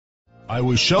I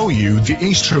will show you the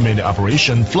instrument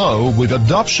operation flow with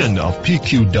adoption of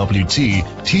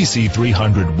PQWT-TC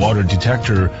 300 water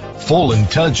detector, full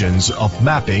intelligence of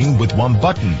mapping with one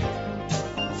button.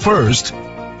 First,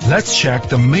 let's check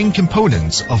the main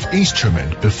components of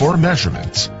instrument before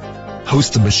measurement.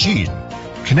 Host machine,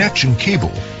 connection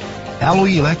cable,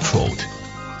 alloy electrode.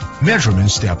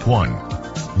 Measurement step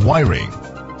 1. Wiring.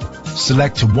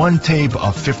 Select one tape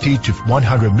of 50 to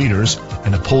 100 meters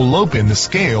and pull open the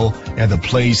scale, and the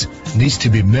place needs to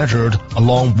be measured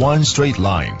along one straight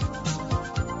line.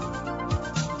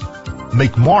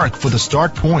 Make mark for the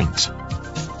start point.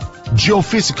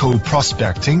 Geophysical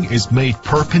prospecting is made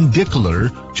perpendicular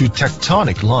to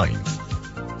tectonic line.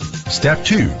 Step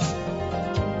 2.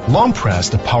 Long press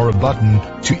the power button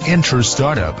to enter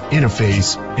startup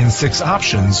interface, and 6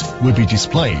 options will be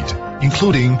displayed,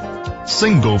 including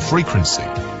single frequency,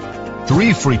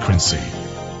 3 frequency,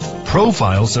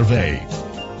 profile survey,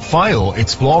 file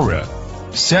explorer,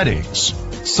 settings,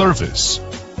 service.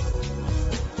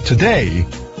 Today,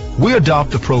 we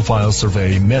adopt the profile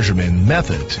survey measurement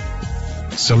method.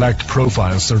 Select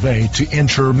profile survey to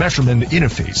enter measurement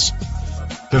interface.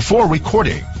 Before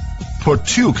recording, put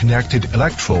 2 connected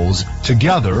electrodes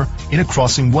together in a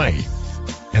crossing way,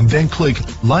 and then click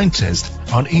line test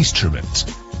on instrument.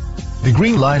 The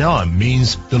green light on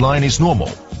means the line is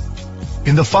normal.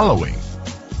 In the following,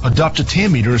 adopt a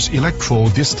 10 meters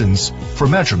electrode distance for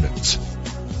measurement.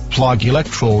 Plug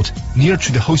electrode near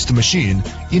to the host machine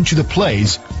into the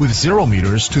place with 0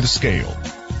 meters to the scale.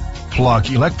 Plug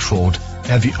electrode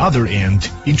at the other end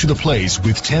into the place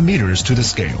with 10 meters to the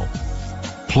scale.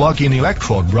 Plug in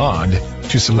electrode rod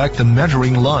to select the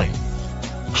measuring line.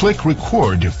 Click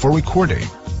record for recording.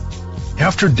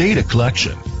 After data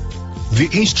collection, the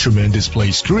instrument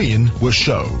display screen will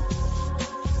show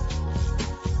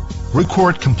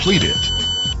record completed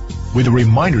with a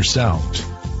reminder sound.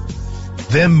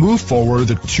 Then move forward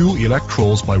the 2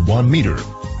 electrodes by 1 meter.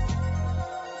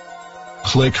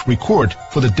 Click record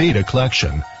for the data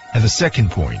collection at the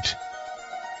second point.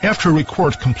 After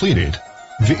record completed,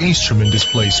 the instrument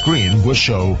display screen will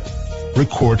show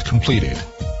record completed,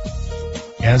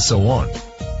 and so on.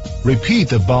 Repeat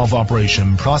the above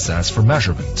operation process for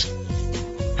measurement.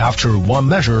 After one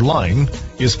measure line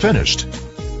is finished,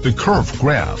 the curve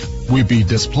graph will be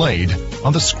displayed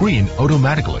on the screen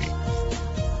automatically.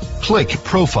 Click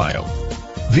Profile.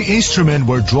 The instrument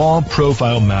will draw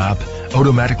profile map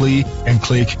automatically and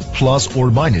click plus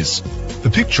or minus. The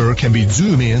picture can be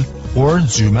zoom in or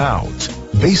zoom out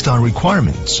based on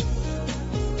requirements.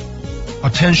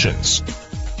 Attentions!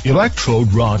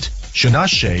 Electrode rod should not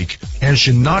shake and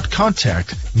should not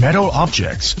contact metal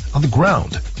objects on the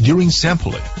ground during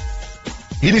sampling.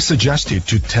 It is suggested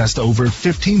to test over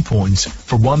 15 points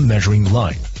for one measuring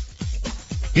line.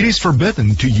 It is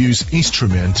forbidden to use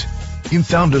instrument in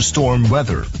thunderstorm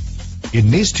weather. It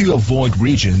needs to avoid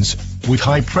regions with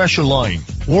high pressure line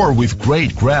or with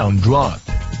great ground drought.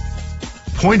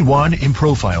 Point 1 in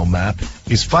profile map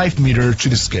is 5 meters to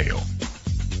the scale.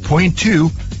 Point 2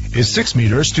 is 6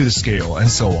 meters to the scale, and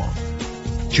so on.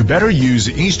 To better use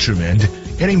the instrument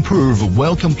and improve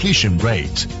well completion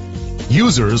rate,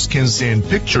 users can send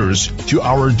pictures to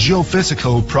our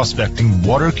geophysical prospecting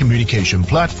water communication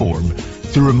platform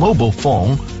through a mobile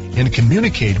phone and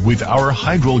communicate with our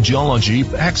hydrogeology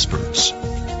experts.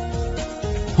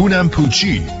 Hunan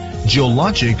Puji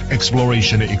Geologic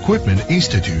Exploration Equipment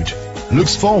Institute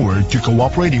looks forward to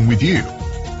cooperating with you,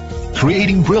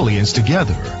 creating brilliance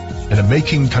together, and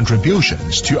making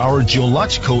contributions to our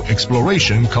geological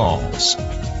exploration cause.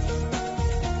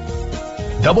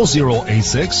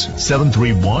 0086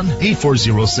 731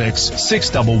 8406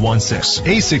 6116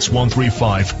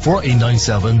 86135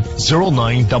 4897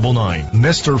 0999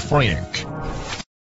 Mr. Frank.